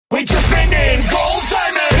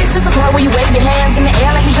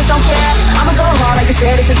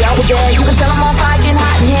said it's a double dare. You can tell I'm on fire, getting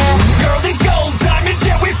hot in here. Girl, these gold diamonds,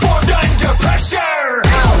 yeah, we formed under pressure.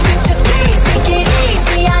 Oh, just please take it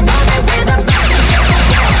easy. I know that we're the best.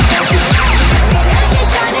 Don't you like it,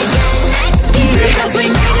 shine again next year. Cause we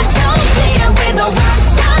made it so clear. We're the rock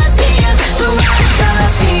stars here. The rock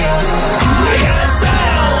stars here.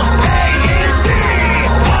 ISL, A&D,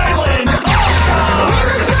 Island Awesome.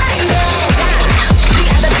 We're the greatest. We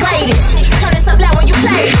are the greatest. Turn this up loud when you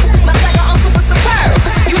play it. My swagger on super superb.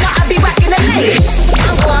 You know I be rocking the ladies.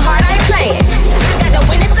 I'm going hard, I ain't playing. I got the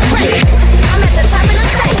winners to break. I'm at the top of the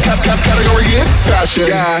stage. Top category is fashion.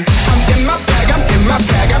 Yeah. I'm in my bag, I'm in my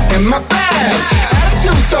bag, I'm in my bag.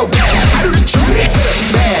 Attitude so bad, I do the truth to the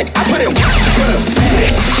bag. I put it work for the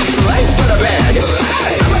bag, slave for the bag.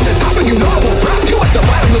 I'm at the top and you know I won't drop. You at the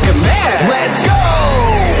bottom looking mad. Let's go!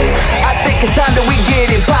 I think it's time that we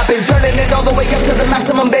get it poppin', turning it all the way up to the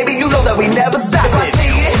maximum, baby. You know that we never stop. If I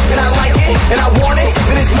see it and I like it and I want it,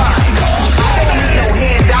 then it's mine. I never need no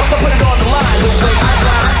handouts, I put it on the line. The way I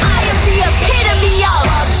ride, I am the epitome of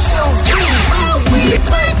we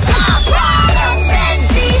put top Prada,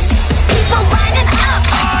 Fendi. People lining up,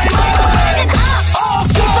 people lining up,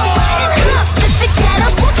 people lining up just to get a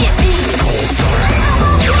look at me.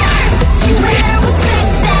 You better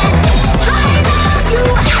respect that. I know you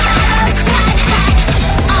out of flat tax.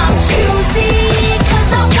 I'm choosy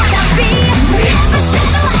 'cause I wanna be. Never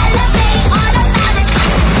settle, elevate, automatic.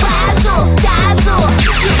 Razzle, dazzle,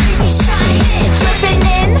 you can see me shining, dripping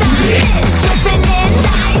in diamonds, dripping in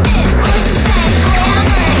diamonds. Quicksand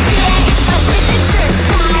glamour, yeah, it's my signature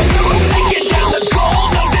style. Take it down the goal,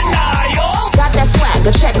 no denial. Got that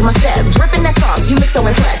swagger, check my step. Dripping that sauce, you look so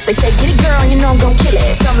impressed. They say, get it girl, you know I'm gon' kill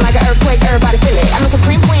it. Something like an earthquake, everybody feel it. I'm a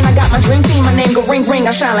supreme queen, I got my dream team. My name go ring ring,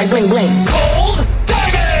 I shine like bling bling. Gold,